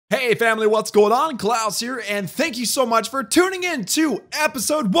Hey family, what's going on? Klaus here, and thank you so much for tuning in to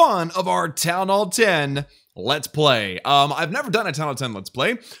episode 1 of our Town Hall 10 Let's Play. I've never done a Town Hall 10 Let's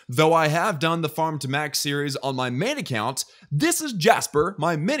Play, though I have done the Farm to Max series on my main account. This is Jasper,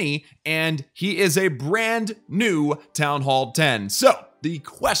 my mini, and he is a brand new Town Hall 10. So, the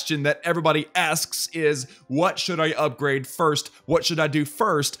question that everybody asks is, what should I upgrade first? What should I do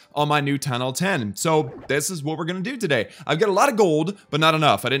first on my new Town Hall 10? So this is what we're gonna do today. I've got a lot of gold, but not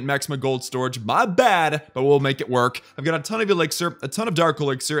enough. I didn't max my gold storage, my bad, but we'll make it work. I've got a ton of elixir, a ton of dark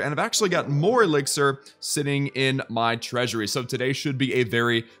elixir, and I've actually got more elixir sitting in my treasury. So today should be a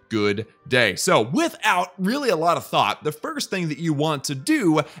very good day. So without really a lot of thought, the first thing that you want to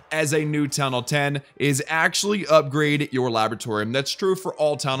do as a new Town Hall 10 is actually upgrade your laboratory. And that's true for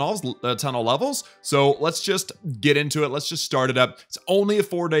all Town Hall levels. So let's just get into it. Let's just start it up. It's only a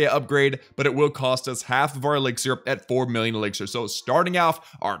 4-day upgrade, but it will cost us half of our elixir at 4 million elixir. So starting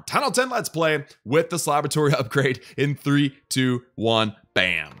off our Town Hall 10 Let's Play with this laboratory upgrade in 3, 2, 1,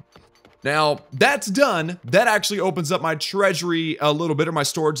 bam. Now, that's done. That actually opens up my treasury a little bit, or my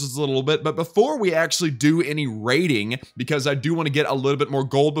storage a little bit. But before we actually do any raiding, because I do want to get a little bit more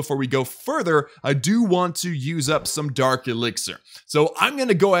gold before we go further, I do want to use up some dark elixir. So I'm going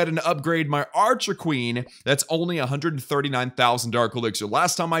to go ahead and upgrade my Archer Queen. That's only 139,000 dark elixir.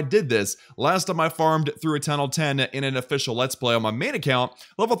 Last time I did this, last time I farmed through a Town Hall 10 in an official Let's Play on my main account,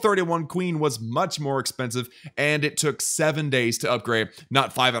 level 31 Queen was much more expensive, and it took 7 days to upgrade,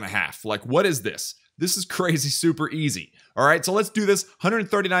 not 5.5. Like, what is this? This is crazy super easy. All right, so let's do this.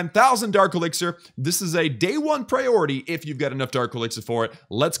 139,000 dark elixir. This is a day 1 priority if you've got enough dark elixir for it.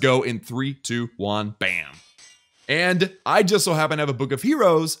 Let's go in 3, 2, 1, bam. And I just so happen to have a Book of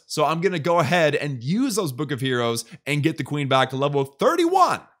Heroes, so I'm going to go ahead and use those Book of Heroes and get the queen back to level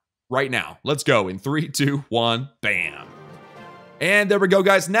 31 right now. Let's go in 3, 2, 1, bam. And there we go,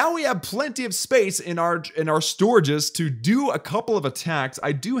 guys. Now we have plenty of space in our storages to do a couple of attacks.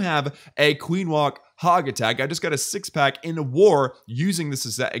 I do have a Queen Walk Hog attack. I just got a 6-pack in a war using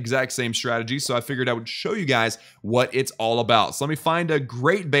this exact same strategy, so I figured I would show you guys what it's all about. So let me find a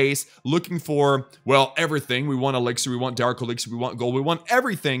great base looking for, well, everything. We want elixir, we want dark elixir, we want gold, we want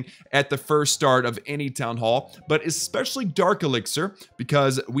everything at the first start of any town hall, but especially dark elixir,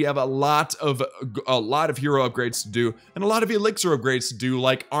 because we have a lot of hero upgrades to do and a lot of elixir upgrades to do,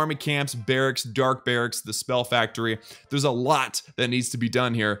 like army camps, barracks, dark barracks, the spell factory. There's a lot that needs to be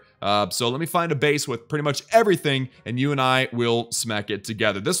done here. So let me find a base with pretty much everything, and you and I will smack it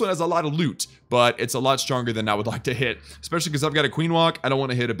together. This one has a lot of loot, but it's a lot stronger than I would like to hit, especially because I've got a Queen Walk. I don't want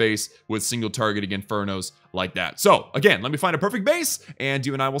to hit a base with single targeting infernos like that. So again, let me find a perfect base, and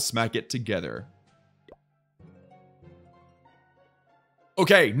you and I will smack it together.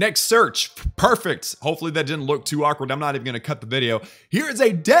 Okay, next search. Perfect. Hopefully that didn't look too awkward. I'm not even going to cut the video. Here is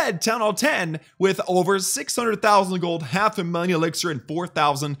a dead Town Hall 10 with over 600,000 gold, 500,000 elixir, and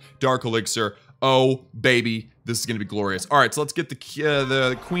 4,000 dark elixir. Oh, baby. This is going to be glorious. All right, so let's get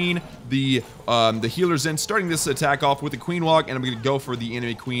the queen, the healers in, starting this attack off with the Queen Walk, and I'm going to go for the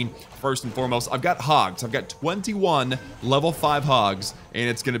enemy queen first and foremost. I've got hogs. I've got 21 level 5 hogs, and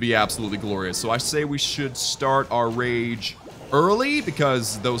it's going to be absolutely glorious. So I say we should start our rage early,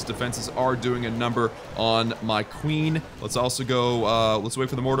 because those defenses are doing a number on my queen. Let's also go, let's wait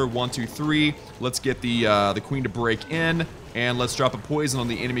for the mortar. 1, 2, 3. Let's get the queen to break in, and let's drop a poison on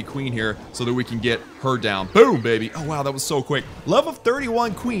the enemy queen here so that we can get her down. Boom, baby. Oh, wow, that was so quick. Level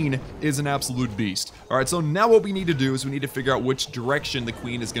 31 queen is an absolute beast. All right, so now what we need to do is we need to figure out which direction the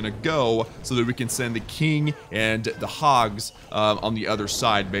queen is going to go so that we can send the king and the hogs on the other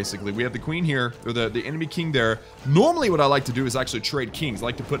side, basically. We have the queen here, or the enemy king there. Normally what I like to do is actually trade kings. I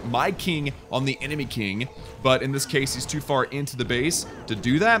like to put my king on the enemy king, but in this case, he's too far into the base to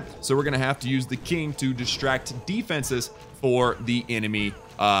do that, so we're going to have to use the king to distract defenses for the enemy,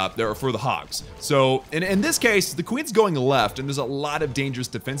 for the hogs. So in this case, the queen's going left, and there's a lot of dangerous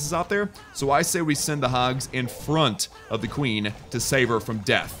defenses out there. So I say we send the hogs in front of the queen to save her from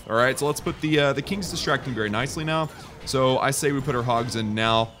death. All right, so let's put the king's distracting very nicely now. So I say we put our hogs in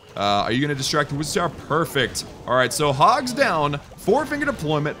now. Are you going to distract the wizard tower? Perfect. All right, so hogs down, 4-finger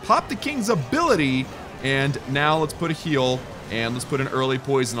deployment, pop the king's ability, and now let's put a heal, and let's put an early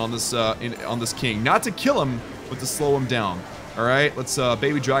poison on this on this king, not to kill him, but to slow him down. All right, let's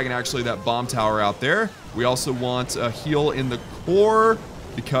baby dragon actually that bomb tower out there. We also want a heal in the core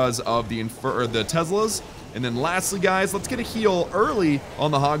because of the Teslas. And then lastly, guys, let's get a heal early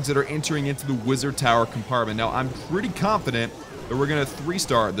on the hogs that are entering into the wizard tower compartment. Now, I'm pretty confident that we're going to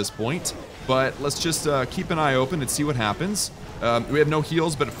 3-star at this point, but let's just keep an eye open and see what happens. We have no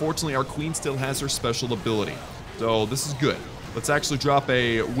heals, but fortunately our queen still has her special ability. So this is good. Let's actually drop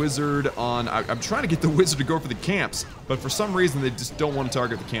a wizard on... I'm trying to get the wizard to go for the camps, but for some reason they just don't want to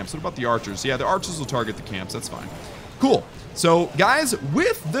target the camps. What about the archers? Yeah, the archers will target the camps. That's fine. Cool. So, guys,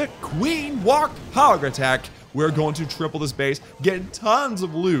 with the Queen Walk Hog attack, we're going to triple this base, get tons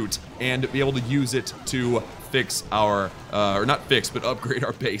of loot, and be able to use it to fix our... or not fix, but upgrade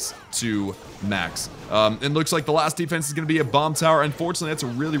our base to max. It looks like the last defense is going to be a bomb tower. Unfortunately, that's a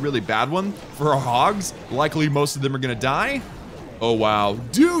really, really bad one for our hogs. Likely, most of them are going to die. Oh, wow.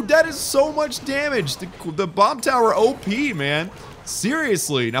 Dude, that is so much damage. The bomb tower OP, man.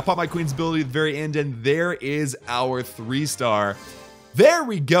 Seriously. Now pop my queen's ability at the very end, and there is our 3-star. There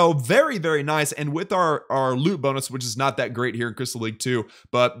we go. Very, very nice. And with our loot bonus, which is not that great here in Crystal League 2,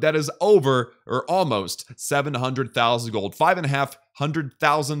 but that is over, or almost, 700,000 gold.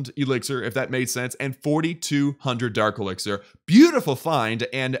 5,500,000 elixir, if that made sense, and 4,200 dark elixir. Beautiful find,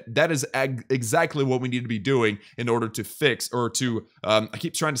 and that is exactly what we need to be doing in order to fix, or to, I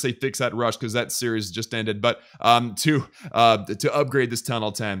keep trying to say fix that rush because that series just ended, but to upgrade this Town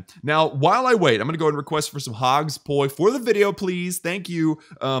Hall 10. Now, while I wait, I'm going to go ahead and request for some hogs poi for the video, please. Thank you.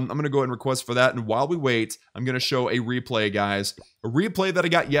 I'm going to go ahead and request for that, and while we wait, I'm going to show a replay, guys. A replay that I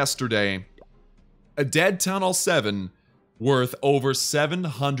got yesterday. A dead Town Hall 7 worth over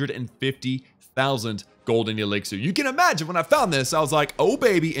 750,000 golden elixir. You can imagine when I found this, I was like, oh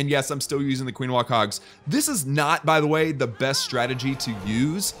baby, and yes, I'm still using the Queen Walk Hogs. This is not, by the way, the best strategy to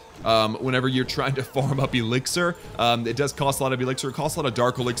use whenever you're trying to farm up elixir. It does cost a lot of elixir. It costs a lot of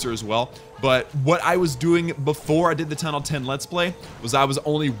dark elixir as well. But what I was doing before I did the Town Hall 10 Let's Play was I was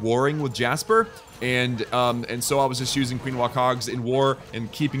only warring with Jasper, and so I was just using Queen Walk Hogs in war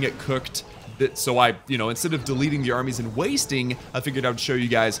and keeping it cooked. So I, instead of deleting the armies and wasting, I figured I would show you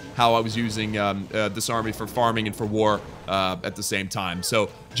guys how I was using this army for farming and for war at the same time.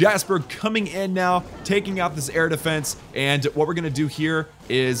 So Jasper coming in now, taking out this air defense, and what we're going to do here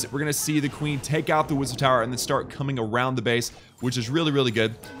is we're going to see the queen take out the wizard tower and then start coming around the base, which is really, really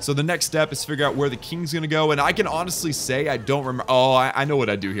good. So the next step is figure out where the king's going to go, and I can honestly say I don't remember. Oh, I know what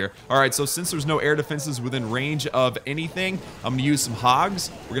I do here. All right, so since there's no air defenses within range of anything, I'm going to use some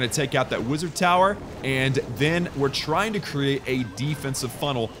hogs. We're going to take out that wizard tower, and then we're trying to create a defensive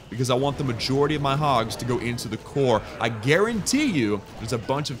funnel because I want the majority of my hogs to go into the core. I guarantee you there's a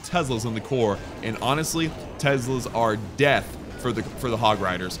bunch of Teslas in the core, and honestly, Teslas are death for the hog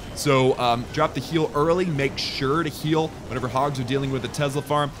riders. So drop the heal early. Make sure to heal whenever hogs are dealing with a Tesla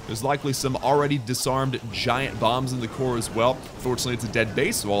farm. There's likely some already disarmed giant bombs in the core as well. Fortunately, it's a dead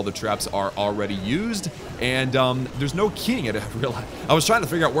base, so all the traps are already used. And there's no king. I realized I was trying to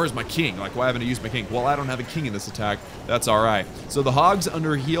figure out where's my king. Like, why haven't I used my king? Well, I don't have a king in this attack. That's all right. So the hogs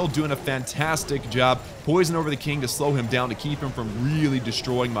under heal doing a fantastic job. Poison over the king to slow him down, to keep him from really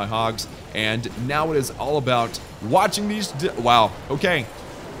destroying my hogs. And now it is all about watching these. Wow. Okay.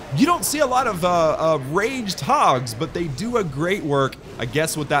 You don't see a lot of raged hogs, but they do a great work. I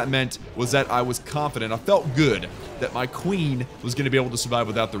guess what that meant was that I was confident. I felt good that my queen was going to be able to survive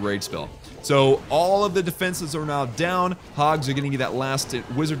without the rage spell. So all of the defenses are now down. Hogs are getting that last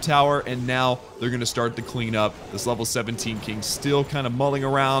wizard tower, and now they're going to start the cleanup. This level 17 king still kind of mulling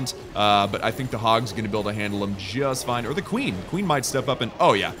around, but I think the hogs are going to be able to handle him just fine. Or the queen. Queen might step up and,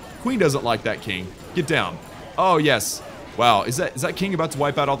 oh yeah, queen doesn't like that king. Get down. Oh yes. Wow, is that king about to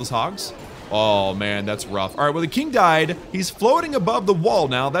wipe out all those hogs? Oh man, that's rough. All right, well the king died. He's floating above the wall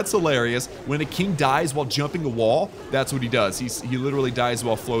now. That's hilarious. When a king dies while jumping a wall, that's what he does. He literally dies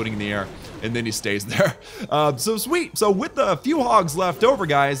while floating in the air, and then he stays there. So sweet. So with a few hogs left over,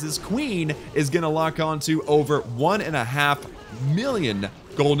 guys, this queen is gonna lock onto over 1.5 million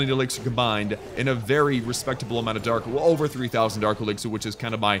golden elixir combined in a very respectable amount of dark, well, over 3,000 dark elixir, which is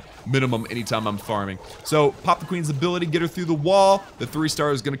kind of my minimum anytime I'm farming. So pop the queen's ability, get her through the wall. The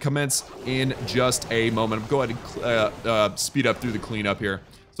 3-star is going to commence in just a moment. Go ahead and speed up through the cleanup here.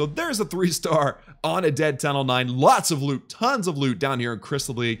 So there's a 3-star on a dead Town Hall 9. Lots of loot, tons of loot down here in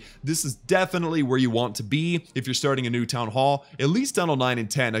Crystal League. This is definitely where you want to be if you're starting a new Town Hall. At least Town Hall 9 and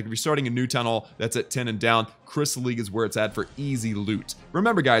 10. Like if you're starting a new Town Hall that's at 10 and down, Crystal League is where it's at for easy loot.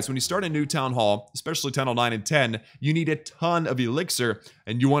 Remember guys, when you start a new Town Hall, especially Town Hall 9 and 10, you need a ton of elixir,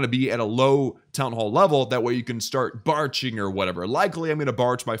 and you want to be at a low Town Hall level. That way you can start barching or whatever. Likely I'm going to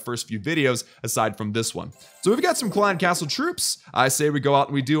barch my first few videos aside from this one. So we've got some Clan Castle troops. I say we go out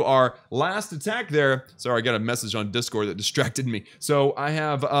and we do our last attack there. Sorry, I got a message on Discord that distracted me. So I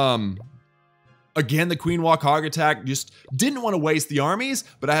have, again, the Queen Walk Hog attack. Just didn't want to waste the armies,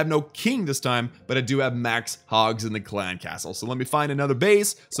 but I have no king this time, but I do have max hogs in the Clan Castle. So let me find another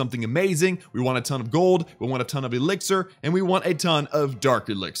base, something amazing. We want a ton of gold, we want a ton of elixir, and we want a ton of dark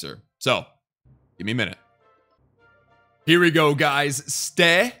elixir. So, give me a minute. Here we go, guys.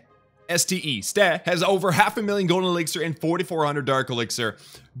 Ste, S-T-E, Ste has over 500,000 golden elixir and 4,400 dark elixir.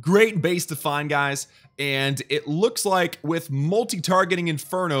 Great base to find, guys. And it looks like with multi-targeting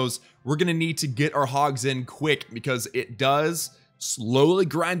infernos, we're going to need to get our hogs in quick because it does slowly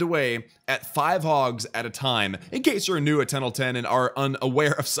grind away at 5 hogs at a time. In case you're new at 10L10 and are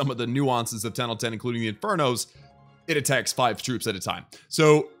unaware of some of the nuances of 10L10, including the infernos, it attacks 5 troops at a time.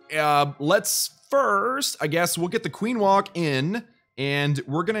 So let's first, I guess, we'll get the queen walk in, and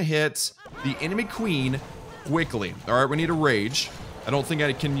we're gonna hit the enemy queen quickly. All right, we need a rage. I don't think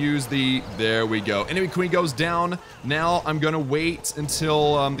I can use the, there we go. Enemy queen goes down. Now I'm gonna wait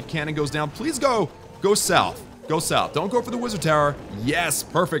until the cannon goes down. Please go south. Go south. Don't go for the wizard tower. Yes,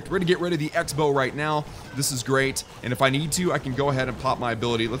 perfect. We're gonna get rid of the X-bow right now. This is great. And if I need to, I can go ahead and pop my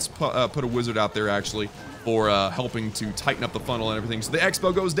ability. Let's put a wizard out there, actually, for helping to tighten up the funnel and everything. So the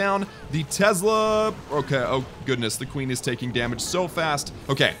X-bow goes down. The Tesla, okay, oh goodness, the queen is taking damage so fast.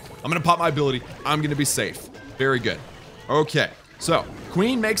 Okay, I'm gonna pop my ability. I'm gonna be safe. Very good. Okay, so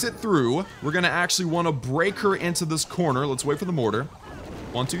queen makes it through. We're gonna actually want to break her into this corner. Let's wait for the mortar.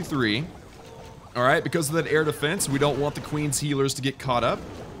 1, 2, 3. All right, because of that air defense, we don't want the queen's healers to get caught up.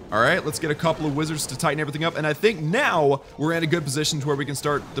 All right, let's get a couple of wizards to tighten everything up. And I think now we're in a good position to where we can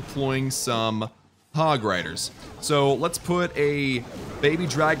start deploying some hog riders. So let's put a baby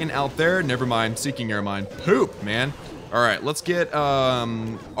dragon out there. Never mind, seeking air mine. Poop, man. All right, let's get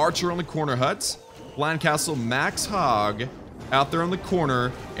archer on the corner huts. Blind castle max hog out there on the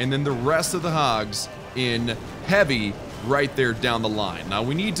corner. And then the rest of the hogs in heavy right there down the line. Now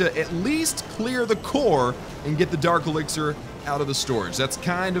we need to at least clear the core and get the dark elixir out of the storage. That's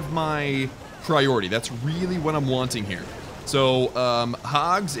kind of my priority. That's really what I'm wanting here. So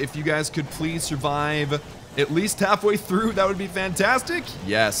hogs, if you guys could please survive at least halfway through, that would be fantastic.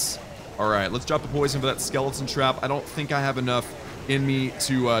 Yes. All right, let's drop the poison for that skeleton trap. I don't think I have enough in me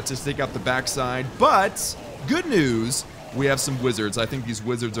to take out the backside, but good news, we have some wizards. I think these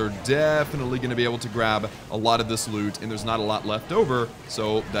wizards are definitely going to be able to grab a lot of this loot, and there's not a lot left over,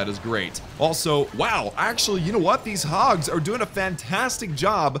 so that is great. Also, wow, actually, you know what? These hogs are doing a fantastic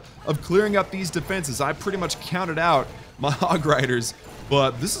job of clearing up these defenses. I pretty much counted out my hog riders,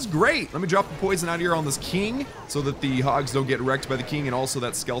 but this is great. Let me drop the poison out here on this king so that the hogs don't get wrecked by the king, and also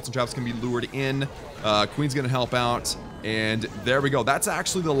that skeleton trap's going to be lured in. Queen's going to help out, and there we go. That's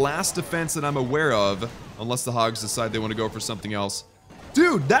actually the last defense that I'm aware of, unless the hogs decide they want to go for something else.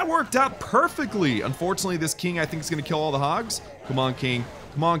 Dude, that worked out perfectly. Unfortunately, this king, I think, is going to kill all the hogs. Come on, king.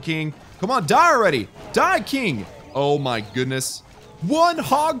 Come on, king. Come on, die already. Die, king. Oh, my goodness. 1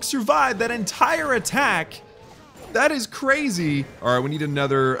 hog survived that entire attack. That is crazy. All right, we need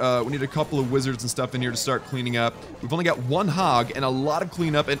another, we need a couple of wizards and stuff in here to start cleaning up. We've only got 1 hog and a lot of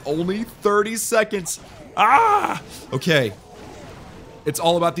cleanup and only 30 seconds. Ah! Okay. It's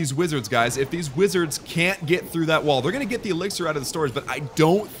all about these wizards, guys. If these wizards can't get through that wall, they're going to get the elixir out of the storage, but I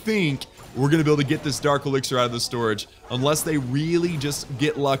don't think we're going to be able to get this dark elixir out of the storage unless they really just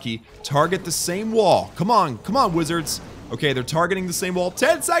get lucky. Target the same wall. Come on, wizards. Okay, they're targeting the same wall.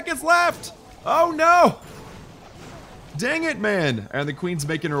 10 seconds left. Oh, no. Dang it, man. And the queen's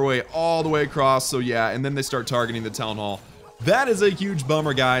making her way all the way across, so yeah, and then they start targeting the town hall. That is a huge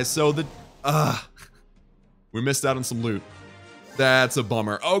bummer, guys. So we missed out on some loot. That's a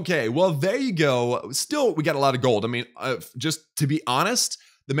bummer. Okay, well, there you go. Still, we got a lot of gold. I mean, just to be honest,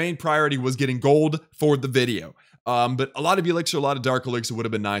 the main priority was getting gold for the video. But a lot of elixir, a lot of dark elixir would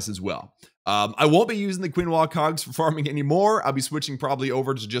have been nice as well. I won't be using the Queen Walk Hogs for farming anymore. I'll be switching probably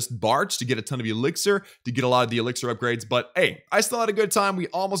over to just Barch to get a ton of elixir, to get a lot of the elixir upgrades. But hey, I still had a good time. We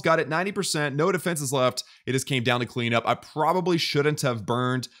almost got it, 90%, no defenses left. It just came down to cleanup. I probably shouldn't have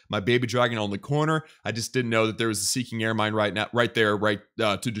burned my baby dragon on the corner. I just didn't know that there was a seeking air mine right there,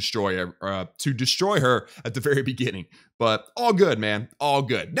 to destroy her at the very beginning. But all good, man, all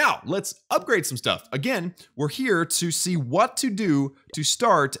good. Now, let's upgrade some stuff. Again, we're here to see what to do to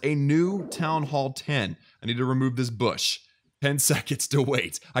start a new Town Hall 10. I need to remove this bush. 10 seconds to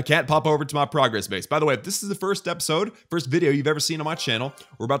wait. I can't pop over to my progress base. By the way, if this is the first video you've ever seen on my channel,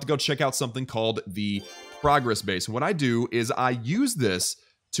 we're about to go check out something called the progress base. And what I do is I use this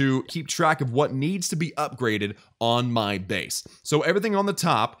to keep track of what needs to be upgraded on my base. So everything on the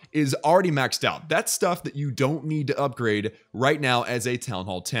top is already maxed out. That's stuff that you don't need to upgrade right now as a Town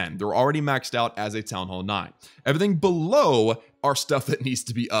Hall 10. They're already maxed out as a Town Hall 9. Everything below are stuff that needs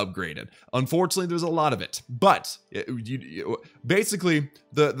to be upgraded. Unfortunately, there's a lot of it. But basically,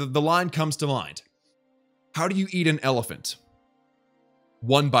 the line comes to mind. How do you eat an elephant?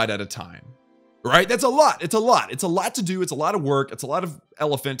 One bite at a time. Right? That's a lot. It's a lot. It's a lot to do. It's a lot of work. It's a lot of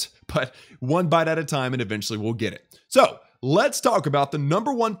elephant, but one bite at a time, and eventually we'll get it. So let's talk about the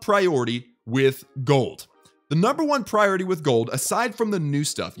number one priority with gold. The number one priority with gold, aside from the new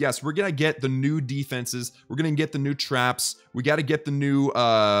stuff, yes, we're gonna get the new defenses. We're gonna get the new traps. We got to get the new,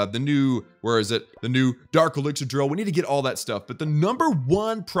 where is it? The new Dark Elixir drill. We need to get all that stuff. But the number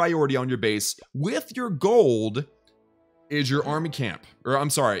one priority on your base with your gold is your army camp, or I'm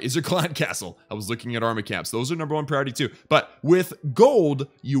sorry, is your clan castle. I was looking at army camps. Those are number one priority too. But with gold,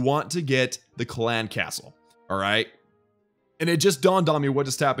 you want to get the clan castle, all right? And it just dawned on me what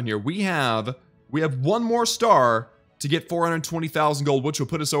just happened here. We have one more star to get 420,000 gold, which will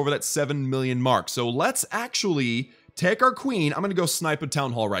put us over that 7 million mark. So let's actually take our queen. I'm gonna go snipe a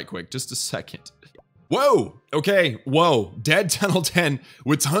town hall right quick, just a second. Whoa, okay, whoa, dead tunnel 10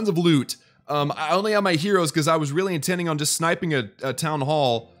 with tons of loot. I only have my heroes because I was really intending on just sniping a town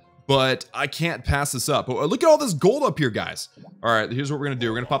hall, but I can't pass this up. But look at all this gold up here, guys. All right, here's what we're gonna do.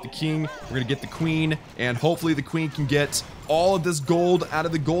 We're gonna pop the king, we're gonna get the queen, and hopefully the queen can get all of this gold out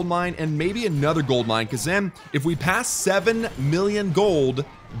of the gold mine and maybe another gold mine, because then if we pass 7 million gold,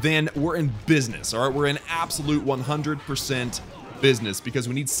 then we're in business, all right? We're in absolute 100% business because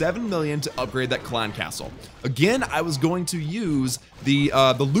we need 7 million to upgrade that clan castle. Again, I was going to use the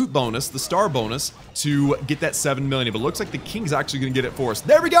loot bonus, the star bonus, to get that 7 million, but it looks like the king's actually gonna get it for us.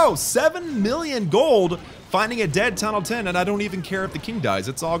 There we go, 7 million gold, finding a dead tunnel 10, and I don't even care if the king dies,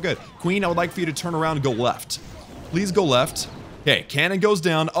 it's all good. Queen, I would like for you to turn around and go left. Please go left. Okay, cannon goes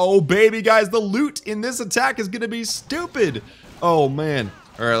down. Oh baby, guys, the loot in this attack is gonna be stupid. Oh man.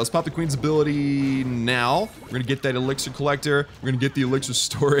 All right, let's pop the queen's ability now. We're gonna get that elixir collector. We're gonna get the elixir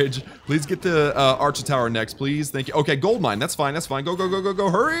storage. Please get the archer tower next, please. Thank you. Okay, gold mine. That's fine. That's fine. Go, go, go, go, go.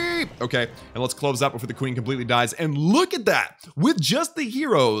 Hurry. Okay, and let's close out before the queen completely dies. And look at that. With just the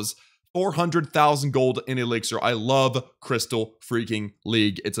heroes, 400,000 gold in elixir. I love Crystal freaking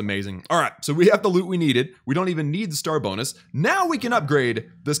League. It's amazing. All right, so we have the loot we needed. We don't even need the star bonus. Now we can upgrade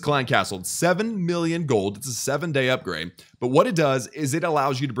this clan castle. It's 7 million gold. It's a 7-day upgrade. But what it does is it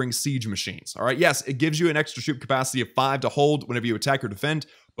allows you to bring siege machines. All right, yes, it gives you an extra troop capacity of 5 to hold whenever you attack or defend.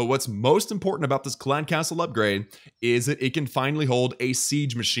 But what's most important about this clan castle upgrade is that it can finally hold a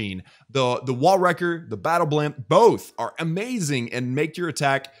siege machine. The wall wrecker, the battle blimp, both are amazing and make your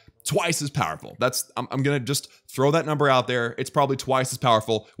attack twice as powerful. I'm gonna just throw that number out there. It's probably twice as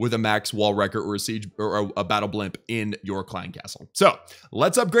powerful with a max wall wrecker or a siege or a battle blimp in your clan castle. So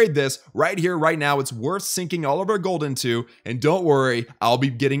let's upgrade this right here, right now. It's worth sinking all of our gold into, and don't worry, I'll be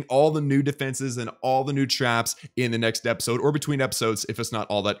getting all the new defenses and all the new traps in the next episode or between episodes if it's not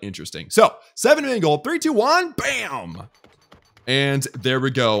all that interesting. So 7 million gold, 3, 2, 1, bam. And there we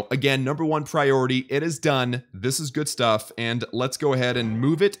go. Again, number one priority. It is done. This is good stuff. And let's go ahead and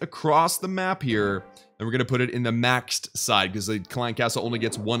move it across the map here. And we're going to put it in the maxed side because the clan castle only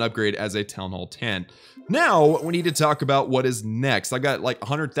gets one upgrade as a town hall 10. Now, we need to talk about what is next. I got like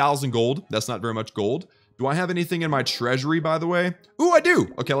 100,000 gold. That's not very much gold. Do I have anything in my treasury, by the way? Ooh, I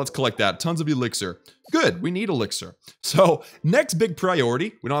do. Okay, let's collect that. Tons of elixir. Good, we need elixir. So, next big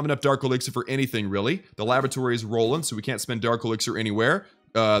priority. We don't have enough dark elixir for anything, really. The laboratory is rolling, so we can't spend dark elixir anywhere.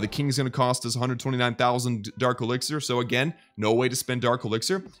 The king's going to cost us 129,000 dark elixir. So again, no way to spend dark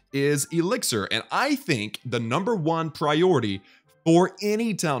elixir is elixir. And I think the number one priority for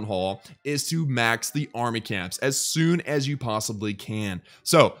any town hall is to max the army camps as soon as you possibly can.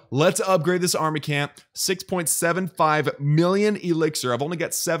 So let's upgrade this army camp. 6.75 million elixir. I've only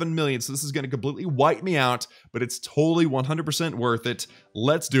got 7 million, so this is going to completely wipe me out, but it's totally 100% worth it.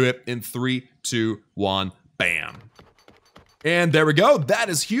 Let's do it in 3, 2, 1, bam. And there we go. That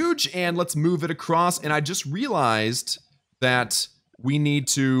is huge. And let's move it across. And I just realized that we need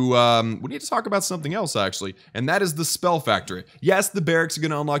to talk about something else, actually, and that is the spell factory. Yes, the barracks are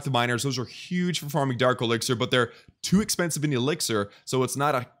going to unlock the miners. Those are huge for farming dark elixir, but they're too expensive in elixir, so it's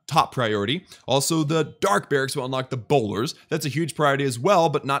not a top priority. Also, the dark barracks will unlock the bowlers. That's a huge priority as well,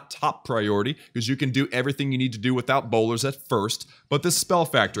 but not top priority, because you can do everything you need to do without bowlers at first. But the spell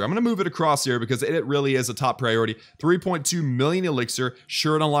factory, I'm going to move it across here because it really is a top priority. 3.2 million elixir.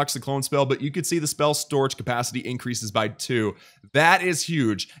 Sure, it unlocks the clone spell, but you can see the spell storage capacity increases by 2. That is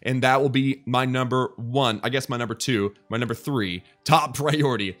huge, and that will be my number 1, I guess my number 2, my number 3 top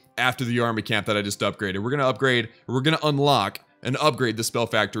priority after the army camp that I just upgraded. We're going to unlock and upgrade the spell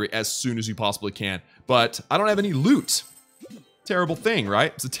factory as soon as you possibly can. But I don't have any loot. Terrible thing,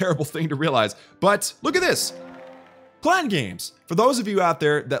 right? It's a terrible thing to realize. But look at this. Clan games. For those of you out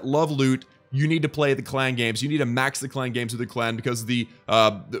there that love loot, you need to play the clan games. You need to max the clan games with the clan because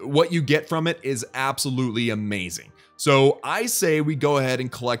what you get from it is absolutely amazing. So I say we go ahead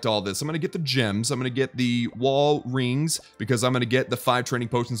and collect all this. I'm going to get the gems. I'm going to get the wall rings because I'm going to get the 5 training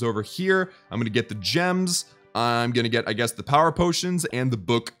potions over here. I'm going to get the gems. I'm going to get, I guess, the power potions and the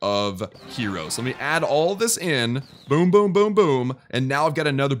book of heroes. Let me add all this in. Boom, boom, boom, boom. And now I've got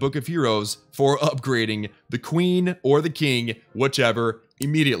another book of heroes for upgrading the queen or the king, whichever,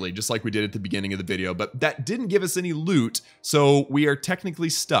 immediately, just like we did at the beginning of the video. But that didn't give us any loot, so we are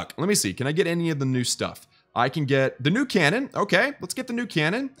technically stuck. Let me see. Can I get any of the new stuff? I can get the new cannon. Okay, let's get the new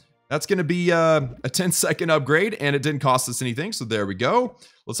cannon. That's going to be a 10-second upgrade, and it didn't cost us anything, so there we go.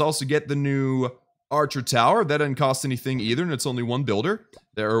 Let's also get the new archer tower. That doesn't cost anything either, and it's only 1 builder.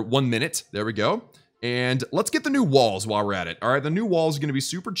 There are 1 minute. There we go. And let's get the new walls while we're at it. All right, the new walls are going to be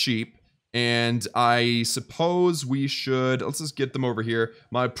super cheap, and I suppose we should... Let's just get them over here.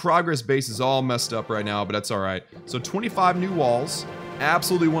 My progress base is all messed up right now, but that's all right. So 25 new walls.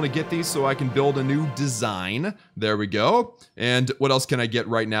 Absolutely want to get these so I can build a new design. There we go. And what else can I get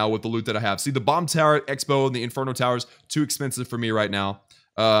right now with the loot that I have? See, the bomb tower, expo, and the inferno towers, too expensive for me right now.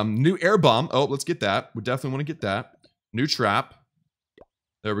 New air bomb. Oh, let's get that. We definitely want to get that. New trap.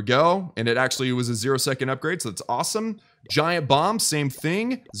 There we go. And it actually was a 0-second upgrade, so that's awesome. Giant bomb, same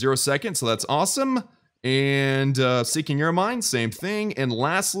thing. 0 seconds, so that's awesome. And seeking air mine, same thing. And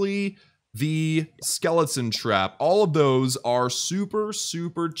lastly, the skeleton trap. All of those are super,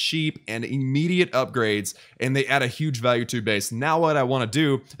 super cheap and immediate upgrades, and they add a huge value to your base. Now what I want to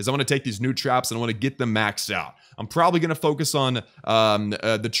do is I want to take these new traps and I want to get them maxed out. I'm probably going to focus on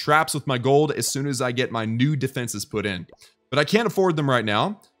the traps with my gold as soon as I get my new defenses put in. But I can't afford them right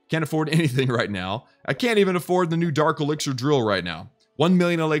now. Can't afford anything right now. I can't even afford the new dark elixir drill right now. 1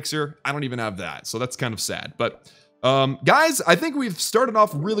 million elixir, I don't even have that, so that's kind of sad. But guys, I think we've started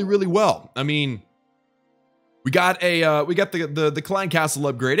off really, really well. I mean, we got the clan castle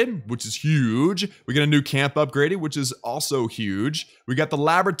upgraded, which is huge. We got a new camp upgraded, which is also huge. We got the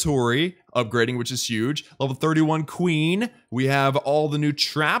laboratory upgrading, which is huge. Level 31 queen. We have all the new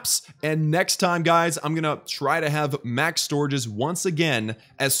traps. And next time, guys, I'm going to try to have max storages once again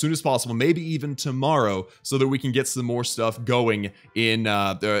as soon as possible, maybe even tomorrow, so that we can get some more stuff going in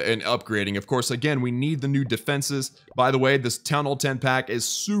upgrading. Of course, again, we need the new defenses. By the way, this Town Hall 10 pack is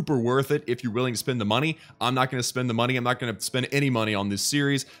super worth it if you're willing to spend the money. I'm not going to spend the money. I'm not going to spend any money on this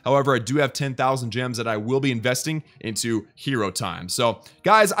series. However, I do have 10,000 gems that I will be investing into hero time. So,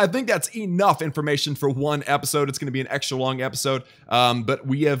 guys, I think that's enough information for one episode. It's going to be an extra long episode, but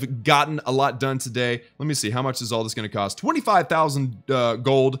we have gotten a lot done today. Let me see, how much is all this going to cost? 25,000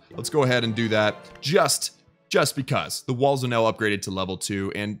 gold. Let's go ahead and do that just because the walls are now upgraded to level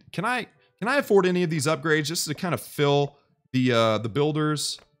 2. And can I afford any of these upgrades just to kind of fill the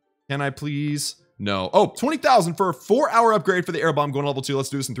builders? Can I please? No. Oh, 20,000 for a 4-hour upgrade for the air bomb going to level 2. Let's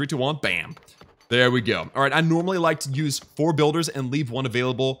do this in 3, 2, 1. Bam. There we go. All right, I normally like to use 4 builders and leave 1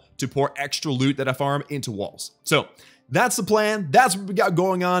 available to pour extra loot that I farm into walls. So that's the plan. That's what we got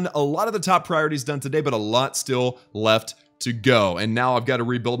going on. A lot of the top priorities done today, but a lot still left to go. And now I've got to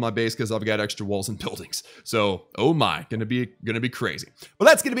rebuild my base because I've got extra walls and buildings. So, oh my, gonna be crazy. Well,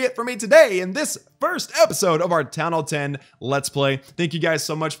 that's gonna be it for me today in this first episode of our Town Hall 10 Let's Play. Thank you guys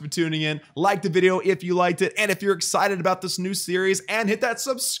so much for tuning in. Like the video if you liked it, and if you're excited about this new series, and hit that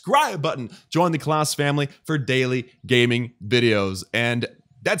subscribe button. Join the Klaus family for daily gaming videos. And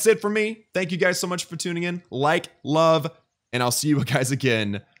that's it for me. Thank you guys so much for tuning in. Like, love, and I'll see you guys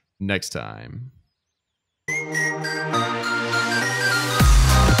again next time.